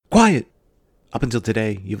Quiet! Up until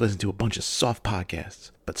today, you've listened to a bunch of soft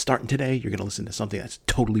podcasts. But starting today, you're going to listen to something that's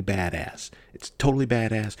totally badass. It's totally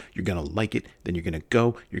badass. You're going to like it. Then you're going to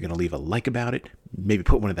go. You're going to leave a like about it. Maybe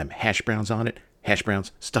put one of them hash browns on it. Hash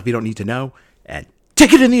browns, stuff you don't need to know. And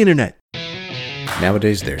take it in the internet.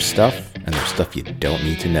 Nowadays, there's stuff, and there's stuff you don't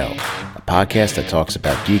need to know. A podcast that talks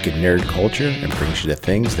about geek and nerd culture and brings you the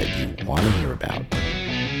things that you want to hear about.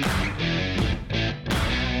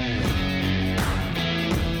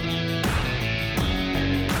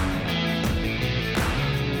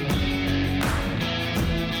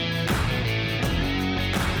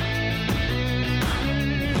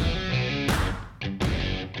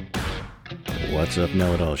 What's up,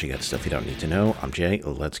 know-it-alls? You got stuff you don't need to know. I'm Jay.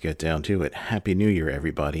 Let's get down to it. Happy New Year,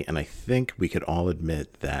 everybody. And I think we could all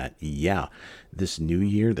admit that, this new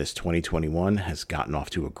year, this 2021, has gotten off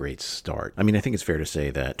to a great start. I mean, I think it's fair to say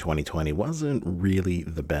that 2020 wasn't really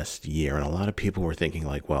the best year. And a lot of people were thinking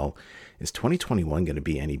like, well, is 2021 going to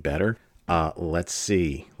be any better? Let's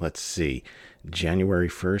see. January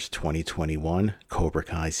 1st, 2021, Cobra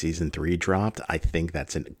Kai Season 3 dropped. I think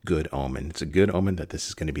that's a good omen. It's a good omen that this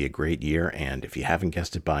is going to be a great year. And if you haven't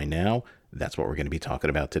guessed it by now, that's what we're going to be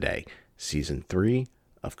talking about today. Season 3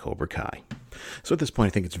 of Cobra Kai. So at this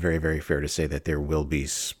point, I think it's very, very fair to say that there will be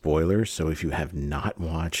spoilers. So if you have not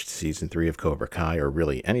watched Season 3 of Cobra Kai, or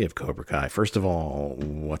really any of Cobra Kai, first of all,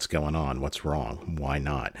 what's going on? What's wrong? Why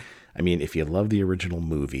not? I mean, if you love the original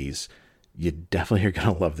movies, you definitely are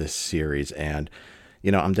going to love this series. And,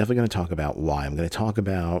 I'm definitely going to talk about why. One of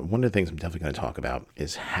the things I'm definitely going to talk about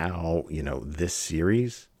is how, this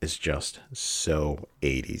series is just so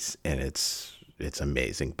 80s, and it's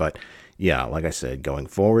amazing. But yeah, like I said, going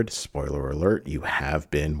forward, spoiler alert, you have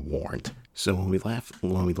been warned. So when we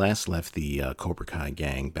last left the Cobra Kai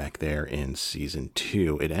gang back there in season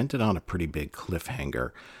 2, it ended on a pretty big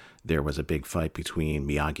cliffhanger. There was a big fight between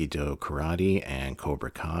Miyagi-Do Karate and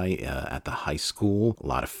Cobra Kai at the high school. A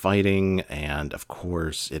lot of fighting, and of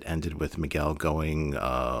course, it ended with Miguel going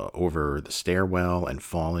over the stairwell and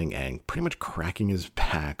falling and pretty much cracking his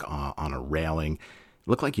back on a railing. It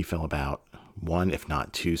looked like he fell about 1, if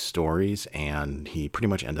not 2 stories, and he pretty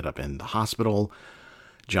much ended up in the hospital.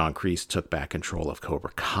 John Kreese took back control of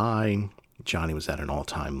Cobra Kai. Johnny was at an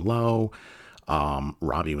all-time low.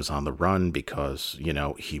 Robbie was on the run because,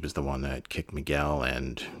 he was the one that kicked Miguel,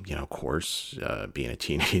 and, of course, being a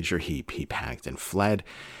teenager, he packed and fled.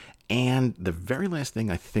 And the very last thing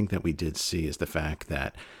I think that we did see is the fact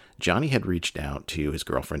that Johnny had reached out to his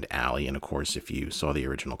girlfriend, Allie. And of course, if you saw the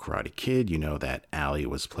original Karate Kid, you know that Allie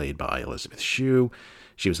was played by Elizabeth Shue.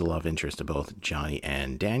 She was a love interest to both Johnny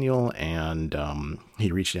and Daniel. And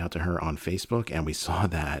he reached out to her on Facebook, and we saw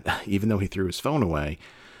that even though he threw his phone away,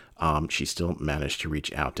 she still managed to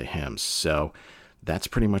reach out to him. So that's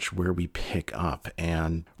pretty much where we pick up.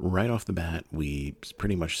 And right off the bat, we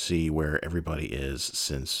pretty much see where everybody is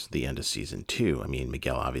since the end of season 2. I mean,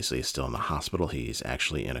 Miguel obviously is still in the hospital. He's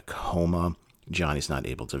actually in a coma. Johnny's not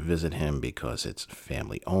able to visit him because it's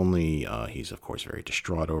family only. He's, of course, very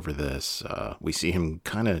distraught over this. We see him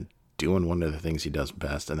kind of doing one of the things he does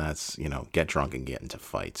best, and that's, get drunk and get into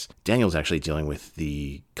fights. Daniel's actually dealing with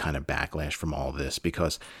the kind of backlash from all this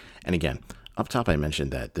because, and again, up top I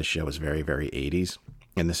mentioned that this show is very, very 80s,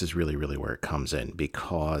 and this is really, really where it comes in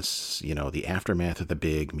because, the aftermath of the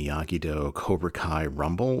big Miyagi-Do Cobra Kai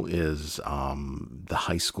rumble is the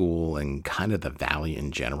high school and kind of the valley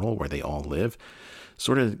in general where they all live,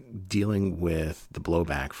 sort of dealing with the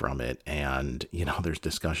blowback from it. And, there's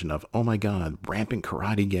discussion of, oh my God, rampant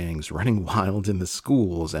karate gangs running wild in the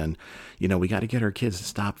schools. And, we got to get our kids to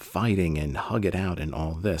stop fighting and hug it out and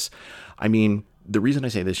all this. I mean, the reason I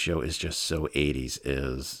say this show is just so 80s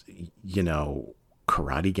is,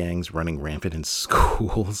 karate gangs running rampant in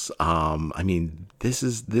schools. I mean, this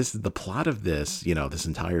is the plot of this, this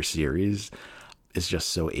entire series is just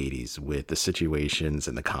so 80s with the situations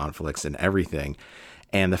and the conflicts and everything.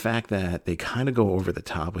 And the fact that they kind of go over the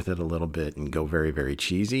top with it a little bit and go very, very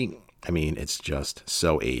cheesy. I mean, it's just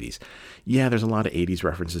so 80s. Yeah, there's a lot of 80s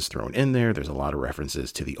references thrown in there. There's a lot of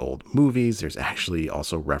references to the old movies. There's actually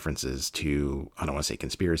also references to, I don't want to say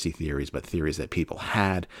conspiracy theories, but theories that people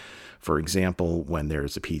had. For example, when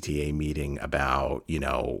there's a PTA meeting about,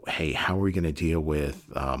 hey, how are we going to deal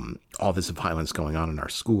with all this violence going on in our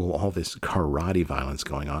school, all this karate violence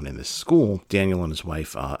going on in this school, Daniel and his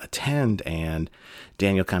wife attend, and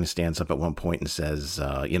Daniel kind of stands up at one point and says,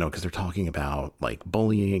 because they're talking about like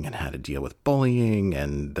bullying and how to deal with bullying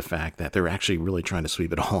and the fact that they're actually really trying to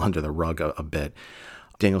sweep it all under the rug a bit.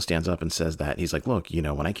 Daniel stands up and says that he's like, look,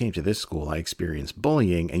 when I came to this school, I experienced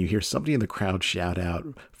bullying. And you hear somebody in the crowd shout out,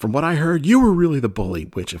 from what I heard, you were really the bully,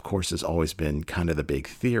 which of course has always been kind of the big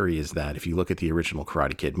theory, is that if you look at the original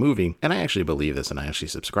Karate Kid movie, and I actually believe this and I actually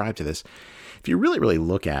subscribe to this, if you really, really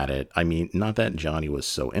look at it, I mean, not that Johnny was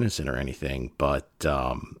so innocent or anything, but,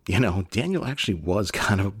 Daniel actually was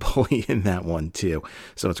kind of a bully in that one too.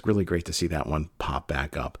 So it's really great to see that one pop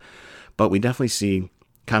back up. But we definitely see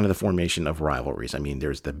kind of the formation of rivalries. I mean,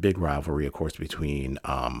 there's the big rivalry, of course, between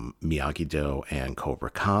Miyagi-Do and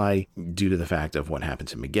Cobra Kai due to the fact of what happened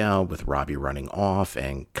to Miguel with Robbie running off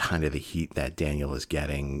and kind of the heat that Daniel is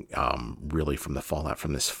getting really from the fallout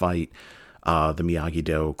from this fight. The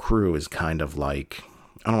Miyagi-Do crew is kind of like,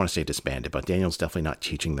 I don't want to say disbanded, but Daniel's definitely not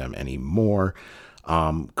teaching them anymore.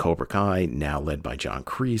 Cobra Kai, now led by John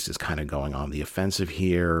Kreese, is kind of going on the offensive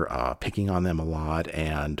here, picking on them a lot.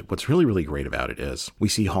 And what's really, really great about it is we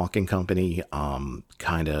see Hawk and Company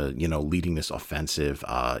kind of, leading this offensive,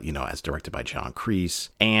 as directed by John Kreese.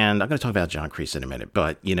 And I'm going to talk about John Kreese in a minute,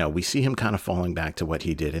 but, we see him kind of falling back to what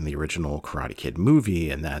he did in the original Karate Kid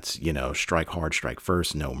movie. And that's, strike hard, strike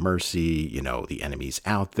first, no mercy, the enemy's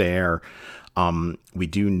out there. We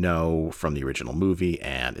do know from the original movie,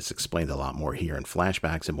 and it's explained a lot more here in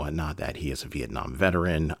flashbacks and whatnot, that he is a Vietnam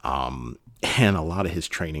veteran, and a lot of his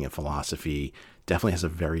training and philosophy definitely has a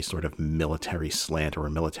very sort of military slant or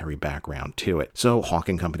a military background to it. So Hawk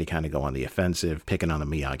and Company kind of go on the offensive, picking on the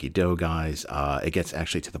Miyagi-Do guys. It gets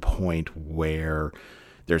actually to the point where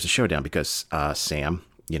there's a showdown because Sam,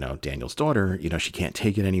 Daniel's daughter, she can't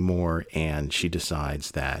take it anymore, and she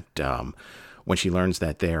decides that when she learns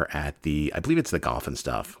that they're at I believe it's the Golf and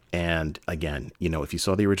Stuff. And again, if you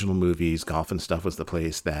saw the original movies, Golf and Stuff was the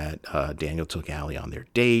place that Daniel took Allie on their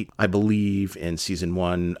date. I believe in season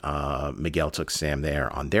 1, Miguel took Sam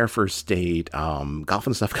there on their first date. Golf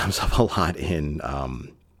and Stuff comes up a lot in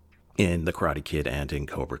The Karate Kid and in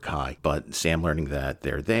Cobra Kai. But Sam learning that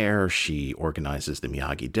they're there, she organizes the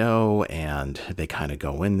Miyagi-Do, and they kind of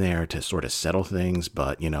go in there to sort of settle things.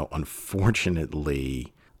 But,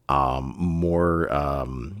 unfortunately, more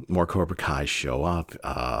Cobra Kai show up.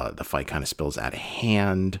 The fight kind of spills out of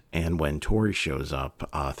hand, and when Tori shows up,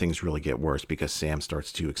 things really get worse because Sam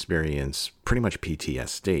starts to experience pretty much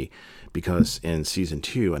PTSD. Because in season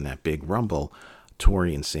 2, in that big rumble,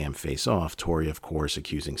 Tori and Sam face off. Tori, of course,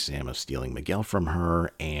 accusing Sam of stealing Miguel from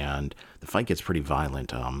her, and the fight gets pretty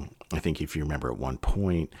violent. I think if you remember at one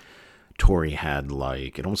point, Tori had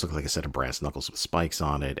it almost looked like a set of brass knuckles with spikes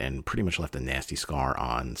on it, and pretty much left a nasty scar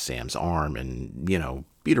on Sam's arm and,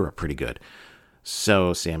 beat her up pretty good.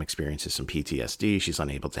 So Sam experiences some PTSD. She's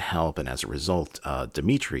unable to help, and as a result,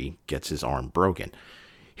 Dimitri gets his arm broken.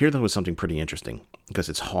 Here, though, was something pretty interesting because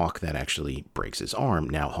it's Hawk that actually breaks his arm.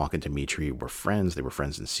 Now, Hawk and Dimitri were friends. They were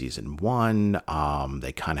friends in season 1.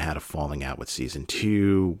 They kind of had a falling out with season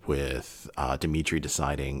 2 with Dimitri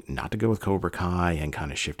deciding not to go with Cobra Kai and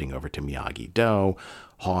kind of shifting over to Miyagi-Do.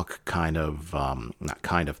 Hawk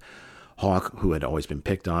Hawk, who had always been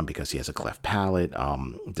picked on because he has a cleft palate,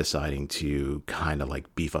 deciding to kind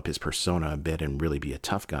of beef up his persona a bit and really be a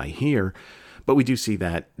tough guy here. But we do see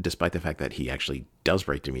that despite the fact that he actually does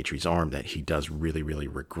break Dimitri's arm, that he does really, really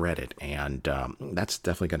regret it. And that's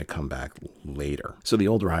definitely going to come back later. So the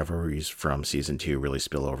old rivalries from season 2 really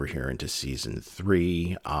spill over here into season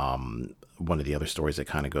 3. One of the other stories that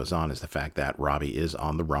kind of goes on is the fact that Robbie is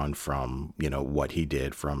on the run from, what he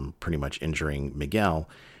did from pretty much injuring Miguel.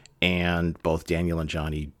 And both Daniel and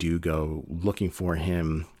Johnny do go looking for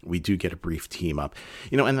him. We do get a brief team up.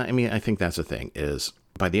 And I think that's the thing is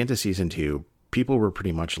by the end of season 2, people were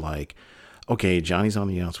pretty much like, okay, Johnny's on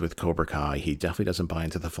the outs with Cobra Kai. He definitely doesn't buy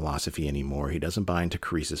into the philosophy anymore. He doesn't buy into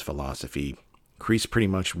Kreese's philosophy. Kreese pretty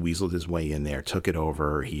much weaseled his way in there, took it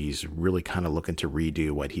over. He's really kind of looking to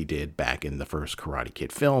redo what he did back in the first Karate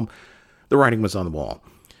Kid film. The writing was on the wall.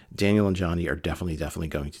 Daniel and Johnny are definitely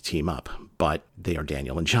going to team up, but they are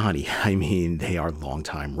Daniel and Johnny. I mean, they are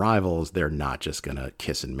longtime rivals. They're not just going to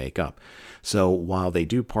kiss and make up. So while they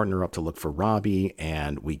do partner up to look for Robbie,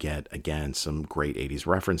 and we get, again, some great 80s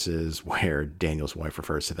references where Daniel's wife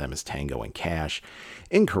refers to them as Tango and Cash,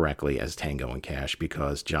 incorrectly as Tango and Cash,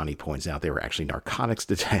 because Johnny points out they were actually narcotics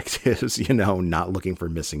detectives, not looking for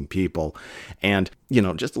missing people. And,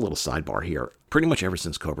 just a little sidebar here. Pretty much ever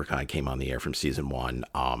since Cobra Kai came on the air from season 1,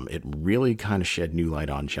 it really kind of shed new light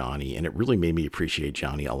on Johnny, and it really made me appreciate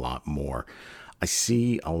Johnny a lot more. I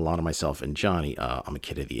see a lot of myself in Johnny. I'm a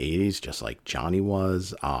kid of the 80s, just like Johnny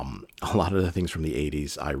was. A lot of the things from the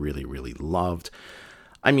 80s I really, really loved.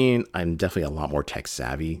 I mean, I'm definitely a lot more tech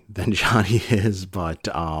savvy than Johnny is, but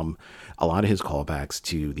a lot of his callbacks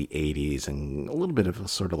to the 80s and a little bit of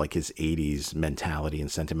sort of like his 80s mentality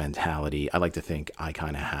and sentimentality. I like to think I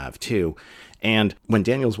kind of have too. And when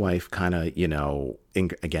Daniel's wife kind of,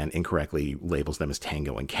 again, incorrectly labels them as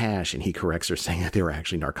Tango and Cash, and he corrects her saying that they were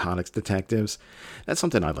actually narcotics detectives, that's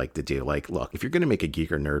something I'd like to do. Like, look, if you're going to make a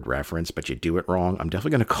geek or nerd reference, but you do it wrong, I'm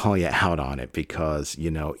definitely going to call you out on it because,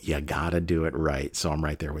 you got to do it right. So I'm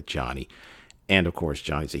right there with Johnny. And of course,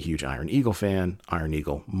 Johnny's a huge Iron Eagle fan. Iron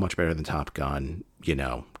Eagle, much better than Top Gun.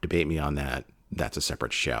 Debate me on that. That's a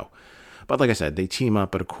separate show. But like I said, they team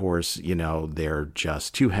up, but of course, they're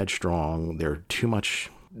just too headstrong. They're too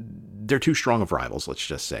strong of rivals, let's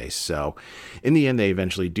just say. So in the end, they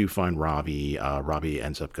eventually do find Robbie. Robbie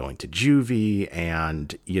ends up going to juvie,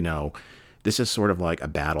 and, this is sort of like a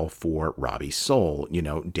battle for Robbie's soul.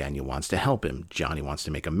 Daniel wants to help him. Johnny wants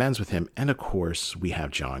to make amends with him. And of course, we have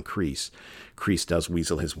John Kreese. Kreese does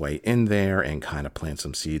weasel his way in there and kind of plant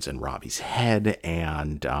some seeds in Robbie's head.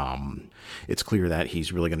 And it's clear that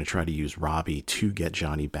he's really going to try to use Robbie to get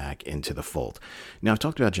Johnny back into the fold. Now, I've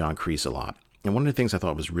talked about John Kreese a lot. And one of the things I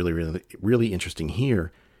thought was really, really, really interesting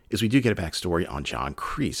here is we do get a backstory on John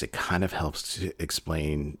Kreese. It kind of helps to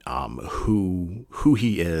explain who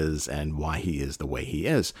he is and why he is the way he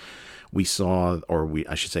is. We see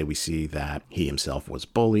that he himself was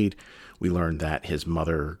bullied. We learned that his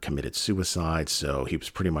mother committed suicide, so he was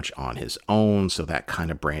pretty much on his own. So that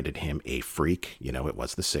kind of branded him a freak. It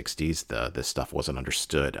was the 60s. This stuff wasn't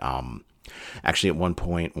understood. Actually, at one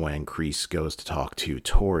point when Kreese goes to talk to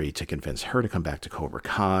Tori to convince her to come back to Cobra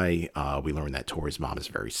Kai, we learn that Tori's mom is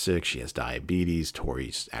very sick. She has diabetes.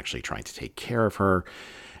 Tori's actually trying to take care of her.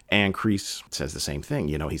 And Kreese says the same thing.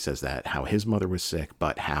 He says that how his mother was sick,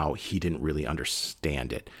 but how he didn't really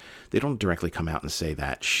understand it. They don't directly come out and say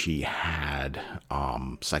that she had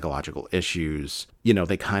psychological issues.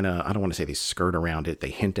 They kind of, I don't want to say they skirt around it. They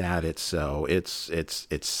hint at it. So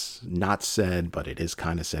it's not said, but it is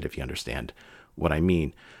kind of said if you understand what I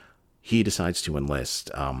mean. He decides to enlist.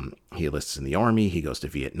 He enlists in the army. He goes to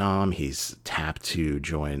Vietnam. He's tapped to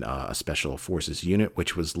join a special forces unit,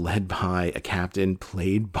 which was led by a captain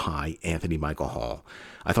played by Anthony Michael Hall.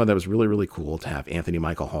 I thought that was really, really cool to have Anthony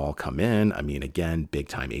Michael Hall come in. I mean, again, big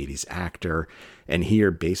time 80s actor. And here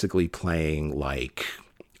basically playing like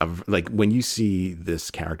when you see this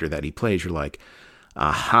character that he plays, you're like,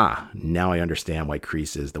 aha, now I understand why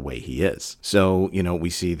Kreese is the way he is. So, we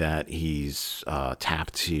see that he's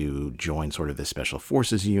tapped to join sort of this special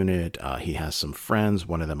forces unit. He has some friends.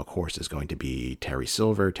 One of them, of course, is going to be Terry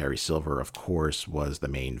Silver. Terry Silver, of course, was the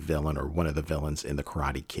main villain or one of the villains in The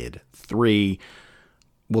Karate Kid 3.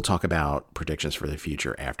 We'll talk about predictions for the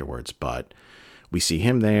future afterwards, but we see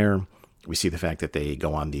him there. We see the fact that they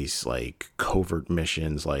go on these like covert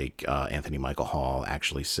missions, like Anthony Michael Hall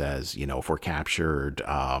actually says, if we're captured,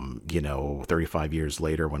 35 years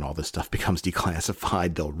later, when all this stuff becomes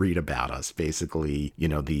declassified, they'll read about us. Basically,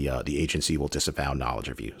 the agency will disavow knowledge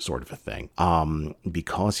of you, sort of a thing.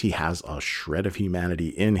 Because he has a shred of humanity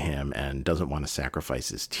in him and doesn't want to sacrifice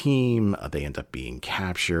his team, they end up being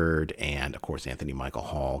captured. And of course, Anthony Michael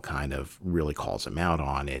Hall kind of really calls him out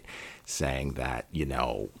on it, saying that,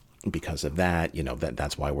 because of that,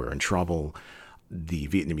 that's why we're in trouble. The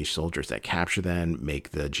Vietnamese soldiers that capture them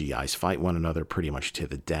make the GIs fight one another pretty much to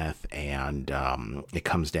the death. And it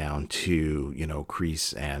comes down to,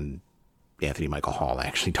 Kreese and Anthony Michael Hall. I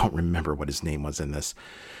actually don't remember what his name was in this,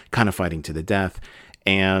 kind of fighting to the death.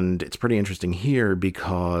 And it's pretty interesting here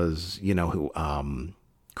because,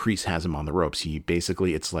 Kreese has him on the ropes. He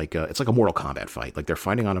basically, it's like a Mortal Kombat fight. Like they're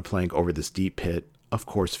fighting on a plank over this deep pit, of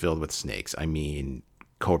course, filled with snakes. I mean,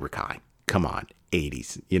 Cobra Kai, come on,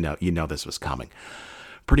 80s, this was coming.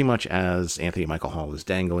 Pretty much as Anthony Michael Hall is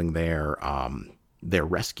dangling there, they're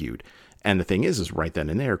rescued. And the thing is right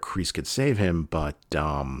then and there, Kreese could save him, but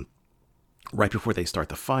right before they start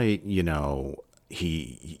the fight, Anthony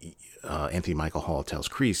Michael Hall tells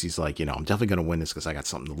Kreese, he's like, I'm definitely going to win this because I got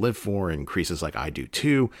something to live for. And Kreese is like, I do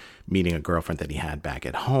too, meeting a girlfriend that he had back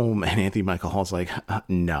at home. And Anthony Michael Hall's like,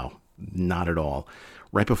 no, not at all.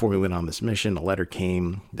 Right before we went on this mission, a letter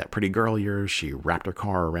came, that pretty girl of yours, she wrapped her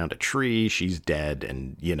car around a tree, she's dead,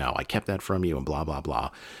 and, I kept that from you, and blah, blah,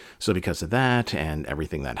 blah. So because of that and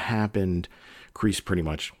everything that happened, Kreese pretty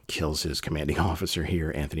much kills his commanding officer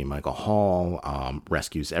here, Anthony Michael Hall,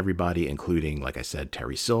 rescues everybody, including, like I said,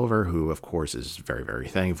 Terry Silver, who, of course, is very, very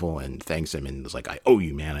thankful and thanks him and is like, I owe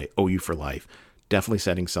you, man, I owe you for life. Definitely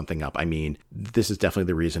setting something up. I mean, this is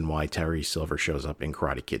definitely the reason why Terry Silver shows up in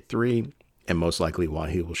Karate Kid 3. And most likely why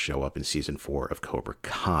he will show up in season 4 of Cobra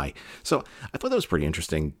Kai. So I thought that was pretty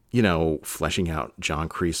interesting, fleshing out John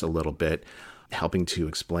Kreese a little bit. helping to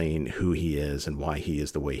explain who he is and why he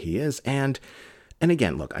is the way he is. And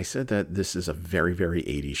again, look, I said that this is a very, very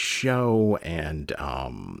 80s show, and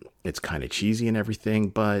it's kind of cheesy and everything.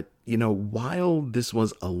 But, while this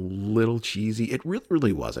was a little cheesy, it really,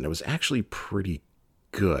 really wasn't. It was actually pretty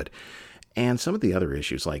good. And some of the other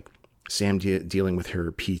issues, like Sam dealing with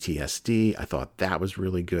her PTSD, I thought that was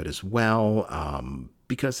really good as well,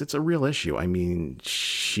 because it's a real issue. I mean,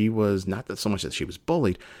 she was not that so much that she was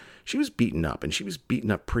bullied. She was beaten up, and she was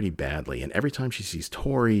beaten up pretty badly. And every time she sees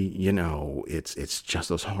Tori, it's just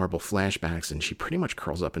those horrible flashbacks, and she pretty much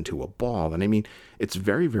curls up into a ball. And I mean, it's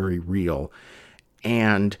very, very real.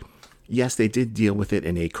 And yes, they did deal with it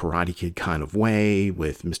in a Karate Kid kind of way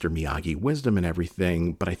with Mr. Miyagi wisdom and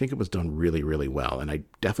everything, but I think it was done really, really well. And I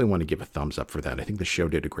definitely want to give a thumbs up for that. I think the show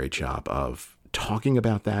did a great job of talking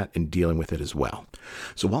about that and dealing with it as well.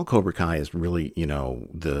 So while Cobra Kai is really,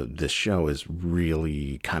 this show is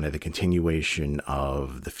really kind of the continuation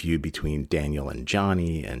of the feud between Daniel and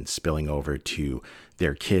Johnny and spilling over to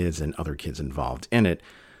their kids and other kids involved in it,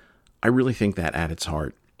 I really think that at its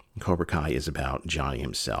heart, Cobra Kai is about Johnny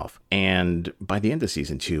himself. And by the end of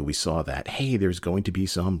season 2, we saw that, hey, there's going to be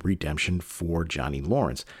some redemption for Johnny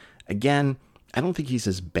Lawrence. Again, I don't think he's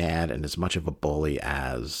as bad and as much of a bully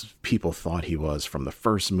as people thought he was from the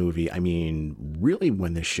first movie. I mean, really,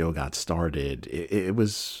 when this show got started, it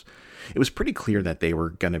was pretty clear that they were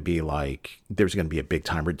going to be like, there's going to be a big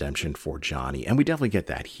time redemption for Johnny. And we definitely get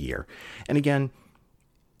that here. And again,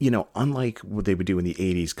 unlike what they would do in the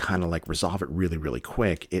 80s, kind of like resolve it really, really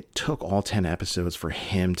quick, it took all 10 episodes for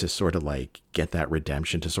him to sort of like get that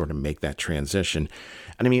redemption, to sort of make that transition.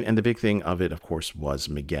 And I mean, and the big thing of it, of course, was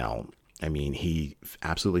Miguel. I mean, he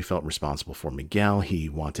absolutely felt responsible for Miguel. He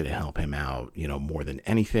wanted to help him out, more than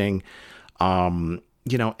anything. And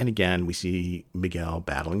again, we see Miguel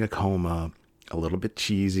battling a coma, a little bit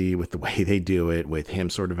cheesy with the way they do it, with him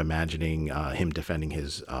sort of imagining him defending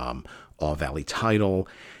his All Valley title,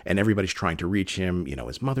 and everybody's trying to reach him.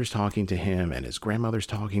 His mother's talking to him and his grandmother's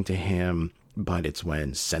talking to him. But it's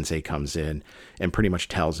when Sensei comes in and pretty much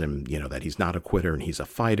tells him, that he's not a quitter and he's a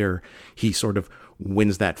fighter. He sort of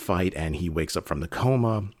wins that fight and he wakes up from the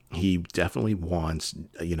coma. He definitely wants,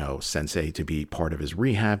 Sensei to be part of his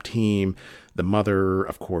rehab team. The mother,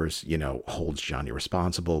 of course, holds Johnny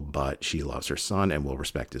responsible, but she loves her son and will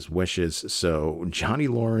respect his wishes. So Johnny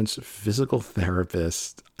Lawrence, physical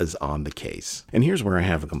therapist, is on the case. And here's where I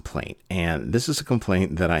have a complaint. And this is a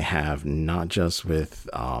complaint that I have not just with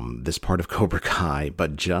this part of Cobra Kai,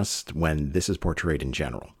 but just when this is portrayed in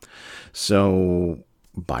general. So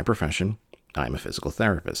by profession, I'm a physical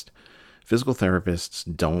therapist. Physical therapists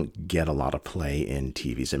don't get a lot of play in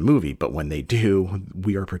TVs and movie, but when they do,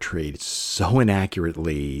 we are portrayed so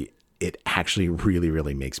inaccurately, it actually really,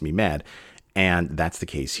 really makes me mad. And that's the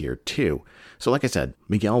case here too. So like I said,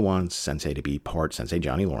 Miguel wants Sensei to be Sensei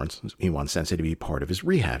Johnny Lawrence. He wants Sensei to be part of his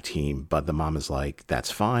rehab team, but the mom is like,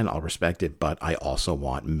 that's fine, I'll respect it, but I also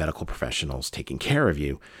want medical professionals taking care of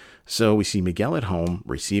you. So we see Miguel at home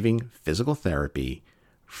receiving physical therapy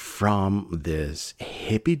from this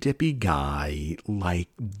hippy dippy guy. Like,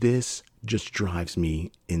 this just drives me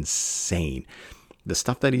insane. The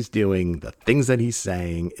stuff that he's doing, the things that he's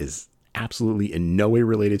saying is absolutely in no way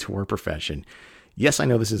related to our profession. Yes, I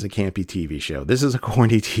know this is a campy TV show. This is a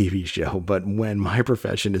corny TV show, but when my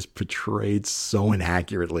profession is portrayed so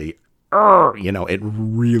inaccurately, it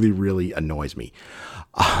really, really annoys me.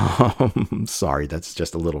 Sorry, that's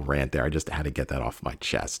just a little rant there. I just had to get that off my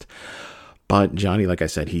chest. But Johnny, like I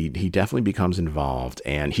said, he definitely becomes involved,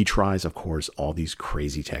 and he tries, of course, all these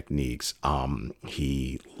crazy techniques.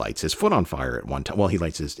 He lights his foot on fire at one time. Well, he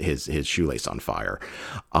lights his shoelace on fire.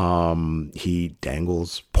 He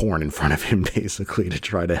dangles porn in front of him, basically, to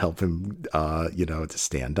try to help him, to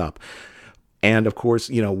stand up. And of course,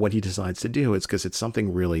 what he decides to do is, because it's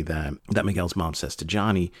something really that Miguel's mom says to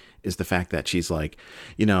Johnny, is the fact that she's like,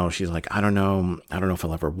 I don't know if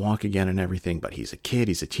he'll ever walk again and everything, but he's a kid,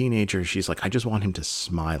 he's a teenager. She's like, I just want him to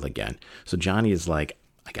smile again. So Johnny is like,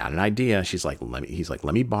 I got an idea. She's like, let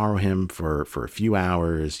me borrow him for a few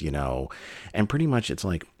hours, and pretty much it's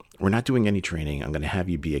like, we're not doing any training. I'm going to have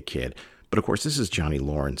you be a kid. But of course, this is Johnny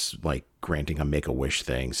Lawrence, like, granting a Make-A-Wish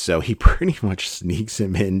thing. So he pretty much sneaks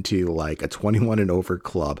him into like a 21 and over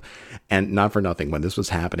club. And not for nothing, when this was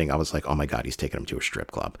happening, I was like, oh my God, he's taking him to a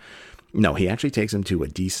strip club. No, he actually takes him to a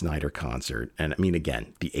Dee Snider concert. And I mean,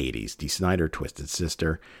 again, the 80s, Dee Snider, Twisted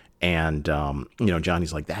Sister. And,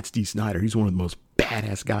 Johnny's like, that's Dee Snider. He's one of the most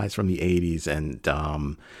badass guys from the 80s. And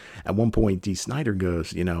at one point, Dee Snider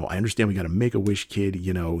goes, I understand we got a Make-A-Wish kid,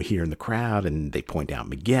 here in the crowd. And they point out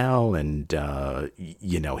Miguel. And,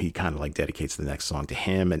 he kind of like dedicates the next song to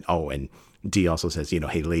him. And Dee also says,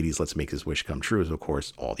 hey, ladies, let's make his wish come true. So, of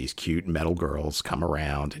course, all these cute metal girls come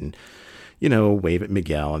around and, wave at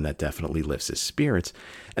Miguel. And that definitely lifts his spirits.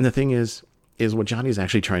 And the thing is what Johnny's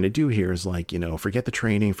actually trying to do here is like, forget the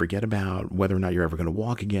training, forget about whether or not you're ever going to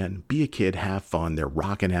walk again. Be a kid, have fun. They're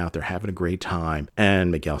rocking out. They're having a great time.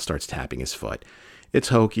 And Miguel starts tapping his foot. It's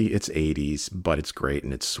hokey, it's 80s, but it's great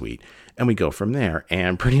and it's sweet. And we go from there.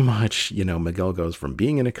 And pretty much, Miguel goes from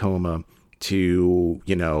being in a coma to,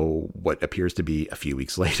 what appears to be a few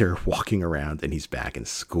weeks later, walking around and he's back in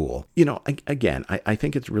school. I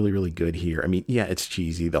think it's really, really good here. I mean, yeah, it's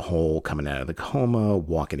cheesy, the whole coming out of the coma,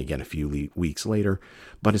 walking again a few weeks later,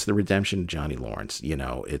 but it's the redemption of Johnny Lawrence.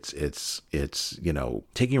 It's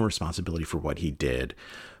taking responsibility for what he did,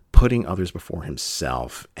 putting others before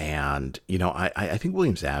himself. And, I think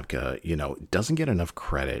William Zabka, doesn't get enough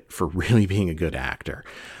credit for really being a good actor.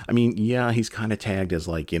 I mean, yeah, he's kind of tagged as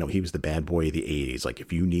like, he was the bad boy of the 80s. Like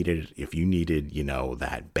if you needed,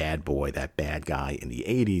 that bad boy, that bad guy in the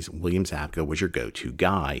 80s, William Zabka was your go-to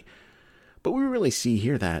guy. But we really see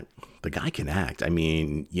here that the guy can act. I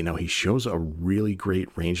mean, he shows a really great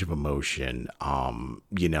range of emotion.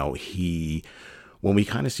 When we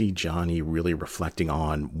kind of see Johnny really reflecting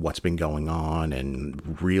on what's been going on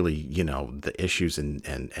and really, the issues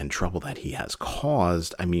and trouble that he has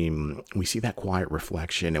caused, I mean, we see that quiet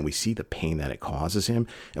reflection and we see the pain that it causes him.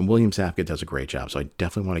 And William Zabka does a great job. So I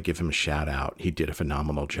definitely want to give him a shout out. He did a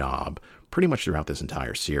phenomenal job pretty much throughout this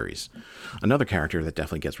entire series. Another character that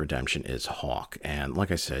definitely gets redemption is Hawk. And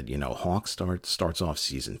like I said, Hawk starts off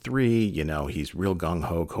season 3, he's real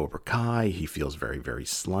gung-ho Cobra Kai. He feels very, very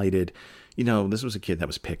slighted. This was a kid that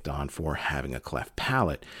was picked on for having a cleft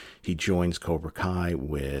palate. He joins Cobra Kai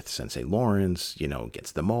with Sensei Lawrence,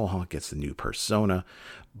 gets the mohawk, gets the new persona,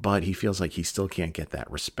 but he feels like he still can't get that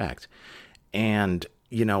respect. And,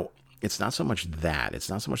 it's not so much that. It's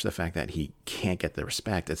not so much the fact that he can't get the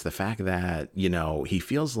respect. It's the fact that, he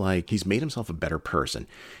feels like he's made himself a better person.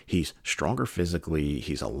 He's stronger physically.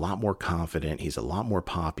 He's a lot more confident. He's a lot more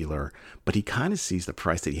popular. But he kind of sees the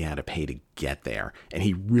price that he had to pay to get there. And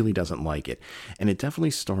he really doesn't like it. And it definitely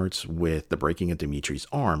starts with the breaking of Dimitri's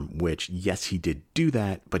arm, which, yes, he did do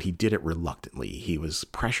that, but he did it reluctantly. He was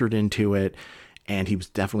pressured into it. And he was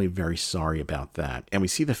definitely very sorry about that. And we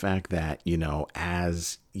see the fact that,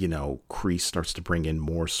 as, Kreese starts to bring in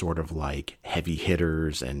more sort of like heavy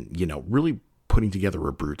hitters and, really putting together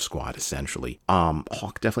a brute squad, essentially.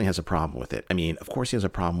 Hawk definitely has a problem with it. I mean, of course he has a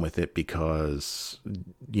problem with it because,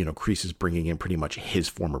 Kreese is bringing in pretty much his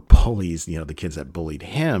former bullies, the kids that bullied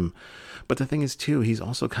him. But the thing is, too, he's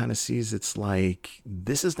also kind of sees it's like,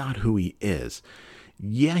 this is not who he is.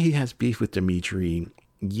 Yeah, he has beef with Dimitri.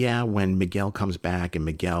 Yeah, when Miguel comes back and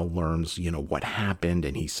Miguel learns, what happened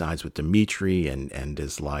and he sides with Dimitri and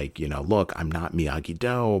is like, look, I'm not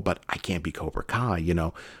Miyagi-Do, but I can't be Cobra Kai.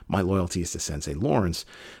 My loyalty is to Sensei Lawrence.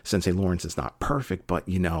 Sensei Lawrence is not perfect, but,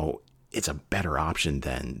 it's a better option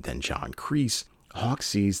than John Kreese. Hawk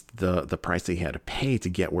sees the price that he had to pay to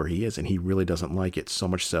get where he is, and he really doesn't like it, so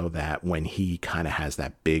much so that when he kind of has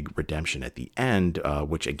that big redemption at the end,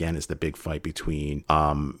 which again is the big fight between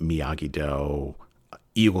Miyagi-Do,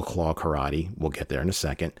 Eagle Claw Karate, we'll get there in a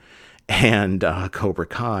second, and Cobra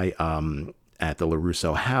Kai at the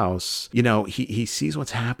LaRusso house, he sees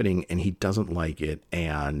what's happening and he doesn't like it,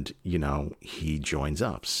 and, he joins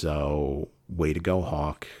up. So, way to go,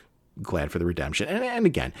 Hawk. Glad for the redemption. And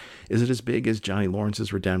again, is it as big as Johnny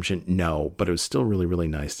Lawrence's redemption? No, but it was still really, really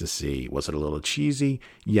nice to see. Was it a little cheesy?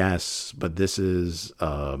 Yes, but this is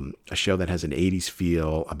a show that has an 80s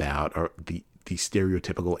feel about the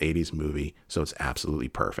stereotypical 80s movie, so it's absolutely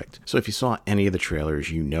perfect. So if you saw any of the trailers,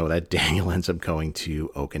 that Daniel ends up going to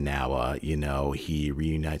Okinawa. He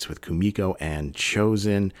reunites with Kumiko and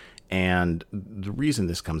Chozen, and the reason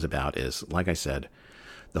this comes about is, like I said,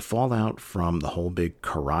 the fallout from the whole big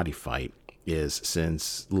karate fight is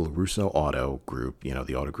since the LaRusso Auto Group,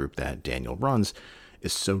 the auto group that Daniel runs,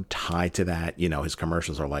 is so tied to that. His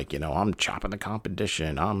commercials are like, I'm chopping the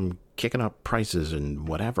competition, I'm kicking up prices and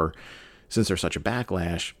whatever. Since there's such a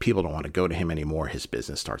backlash, people don't want to go to him anymore. His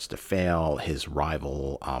business starts to fail. His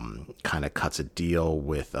rival kind of cuts a deal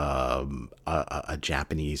with a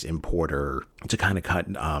Japanese importer to kind of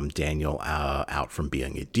cut Daniel out from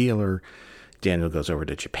being a dealer. Daniel goes over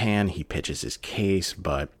to Japan. He pitches his case,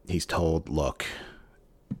 but he's told, look,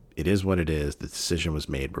 it is what it is. The decision was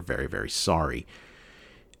made. We're very, very sorry.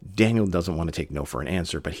 Daniel doesn't want to take no for an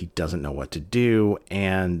answer, but he doesn't know what to do.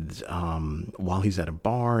 And while he's at a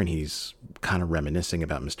bar and he's kind of reminiscing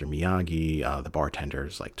about Mr. Miyagi, the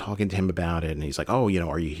bartender's like talking to him about it. And he's like, oh,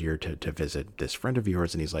 are you here to visit this friend of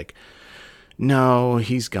yours? And he's like, no,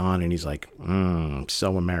 he's gone. And he's like,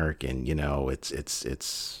 so American,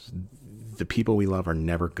 it's the people we love are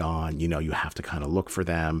never gone. You have to kind of look for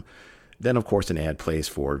them. Then, of course, an ad plays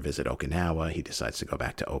for Visit Okinawa. He decides to go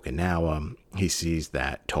back to Okinawa. He sees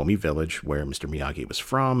that Tomi Village, where Mr. Miyagi was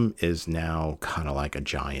from, is now kind of like a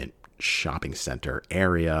giant shopping center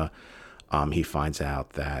area. He finds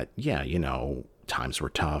out that, times were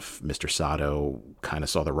tough. Mr. Sato kind of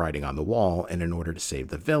saw the writing on the wall, and in order to save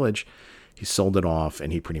the village, he sold it off,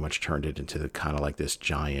 and he pretty much turned it into kind of like this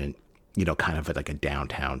giant, kind of like a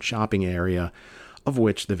downtown shopping area, of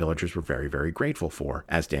which the villagers were very, very grateful for.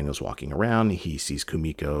 As Daniel's walking around, he sees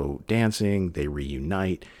Kumiko dancing. They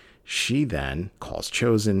reunite. She then calls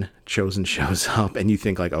Chozen. Chozen shows up, and you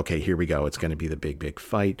think like, okay, here we go. It's going to be the big, big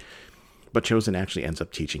fight. But Chozen actually ends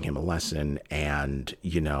up teaching him a lesson and,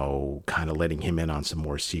 kind of letting him in on some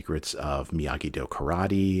more secrets of Miyagi-Do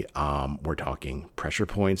karate. We're talking pressure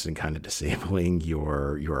points and kind of disabling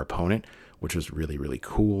your opponent, which was really, really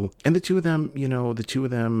cool. And the two of them,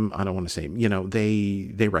 I don't want to say,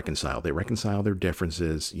 they reconcile. They reconcile their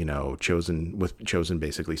differences, Chozen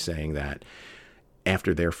basically saying that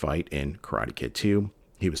after their fight in Karate Kid 2,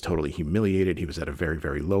 he was totally humiliated. He was at a very,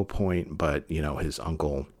 very low point, but, his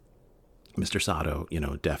uncle, Mr. Sato,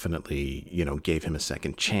 definitely, gave him a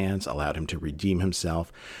second chance, allowed him to redeem himself,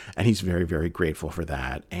 and he's very, very grateful for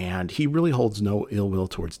that. And he really holds no ill will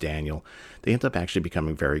towards Daniel. They end up actually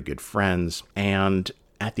becoming very good friends. And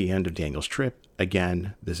at the end of Daniel's trip,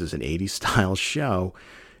 again, this is an 80s style show,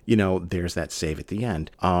 there's that save at the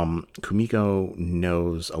end. Kumiko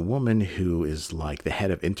knows a woman who is like the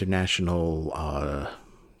head of international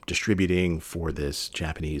distributing for this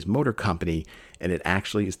Japanese motor company, and it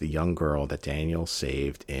actually is the young girl that Daniel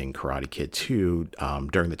saved in Karate Kid 2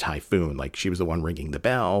 during the typhoon. Like, she was the one ringing the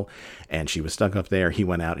bell, and she was stuck up there. He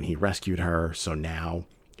went out and he rescued her, so now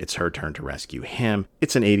it's her turn to rescue him.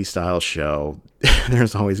 It's an 80s style show.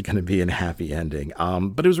 There's always going to be a happy ending,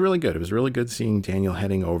 but it was really good. It was really good seeing Daniel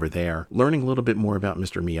heading over there, learning a little bit more about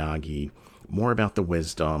Mr. Miyagi, more about the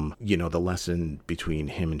wisdom. The lesson between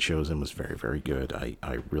him and Chozen was very, very good.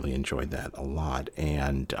 I really enjoyed that a lot.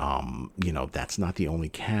 And, that's not the only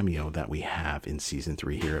cameo that we have in season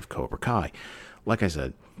 3 here of Cobra Kai. Like I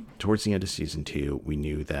said, towards the end of season 2, we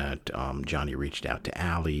knew that Johnny reached out to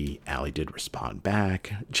Allie. Allie did respond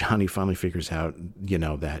back. Johnny finally figures out,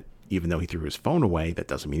 that even though he threw his phone away, that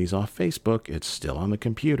doesn't mean he's off Facebook. It's still on the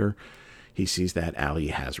computer. He sees that Allie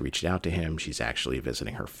has reached out to him. She's actually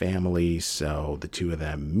visiting her family, so the two of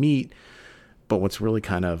them meet. But what's really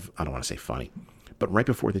kind of, I don't want to say funny, but right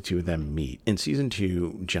before the two of them meet, in season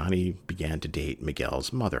 2, Johnny began to date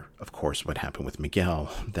Miguel's mother. Of course, what happened with Miguel,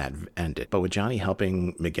 that ended. But with Johnny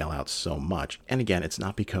helping Miguel out so much, and again, it's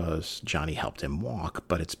not because Johnny helped him walk,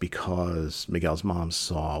 but it's because Miguel's mom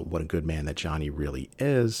saw what a good man that Johnny really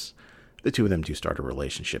is. The two of them do start a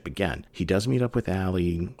relationship again. He does meet up with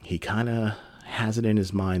Allie. He kind of has it in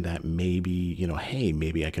his mind that maybe, hey,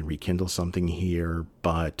 maybe I can rekindle something here,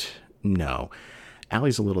 but no.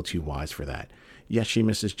 Allie's a little too wise for that. Yes, she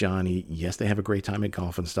misses Johnny. Yes, they have a great time at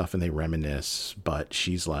golf and stuff and they reminisce, but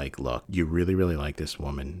she's like, look, you really, really like this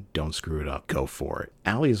woman. Don't screw it up. Go for it.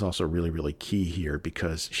 Allie is also really, really key here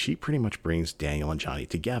because she pretty much brings Daniel and Johnny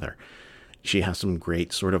together. She has some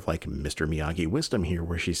great sort of like Mr. Miyagi wisdom here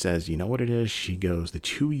where she says, you know what it is? She goes, the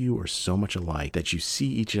two of you are so much alike that you see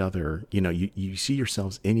each other, you see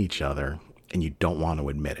yourselves in each other and you don't want to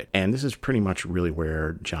admit it. And this is pretty much really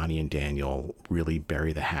where Johnny and Daniel really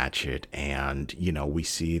bury the hatchet. And, we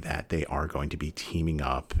see that they are going to be teaming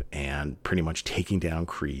up and pretty much taking down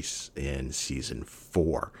Kreese in season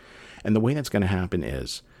 4. And the way that's going to happen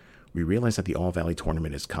is, we realize that the All Valley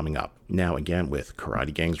tournament is coming up. Now, again, with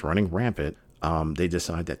karate gangs running rampant, they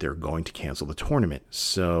decide that they're going to cancel the tournament.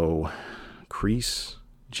 So Kreese,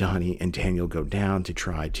 Johnny, and Daniel go down to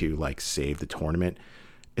try to save the tournament.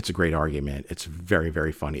 It's a great argument. It's very,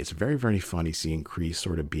 very funny. It's very, very funny seeing Kreese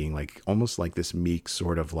sort of being almost like this meek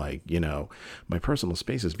sort of my personal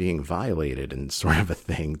space is being violated and sort of a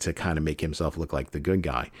thing to kind of make himself look like the good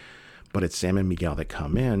guy. But it's Sam and Miguel that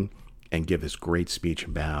come in and give this great speech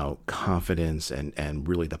about confidence and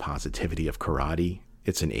really the positivity of karate.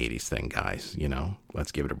 It's an 80s thing, guys,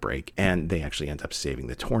 let's give it a break. And they actually end up saving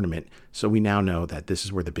the tournament. So we now know that this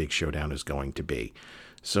is where the big showdown is going to be.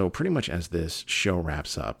 So pretty much as this show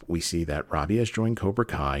wraps up, we see that Robbie has joined Cobra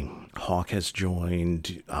Kai. Hawk has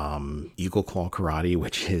joined Eagle Claw Karate,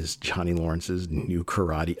 which is Johnny Lawrence's new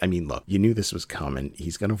karate. I mean, look, you knew this was coming.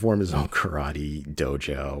 He's going to form his own karate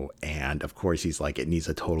dojo. And of course, he's like, it needs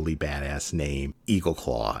a totally badass name, Eagle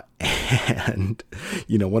Claw. And,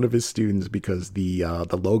 you know, one of his students, because the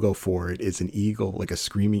logo for it is an eagle, like a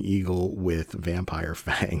screaming eagle with vampire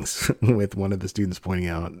fangs, with one of the students pointing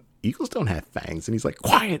out, eagles don't have fangs. And he's like,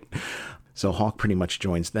 quiet. So Hawk pretty much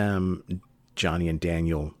joins them. Johnny and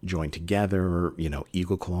Daniel join together. You know,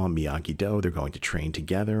 Eagle Claw, Miyagi-Do, they're going to train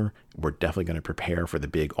together. We're definitely going to prepare for the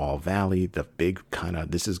big All Valley, the big kind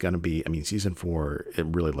of, this is going to be, I mean, season 4, it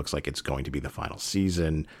really looks like it's going to be the final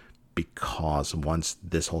season, because once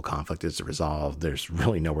this whole conflict is resolved, there's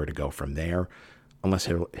really nowhere to go from there. Unless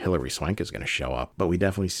Hilary Swank is going to show up. But we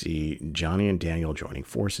definitely see Johnny and Daniel joining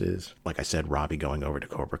forces. Like I said, Robbie going over to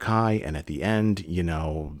Cobra Kai. And at the end, we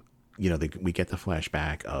get the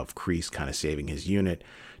flashback of Kreese kind of saving his unit.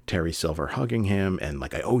 Terry Silver hugging him and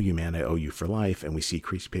like, I owe you, man. I owe you for life. And we see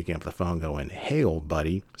Kreese picking up the phone going, hey, old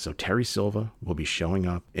buddy. So Terry Silver will be showing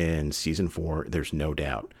up in season 4. There's no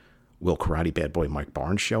doubt. Will Karate Bad Boy Mike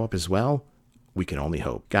Barnes show up as well? We can only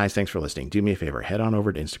hope. Guys, thanks for listening. Do me a favor. Head on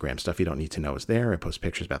over to Instagram. Stuff you don't need to know is there. I post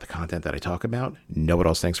pictures about the content that I talk about. Know what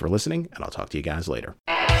else? Thanks for listening, and I'll talk to you guys later.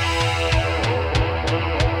 Try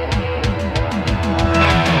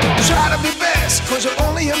to be best, cause you're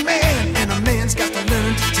only a man, and a man's got to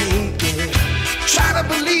learn to take it. Try to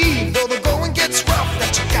believe, though the going gets rough,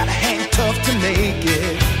 that you gotta hang tough to make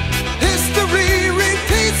it. History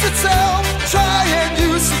repeats itself. Try and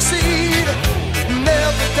you succeed.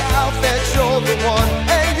 Never doubt that you're the one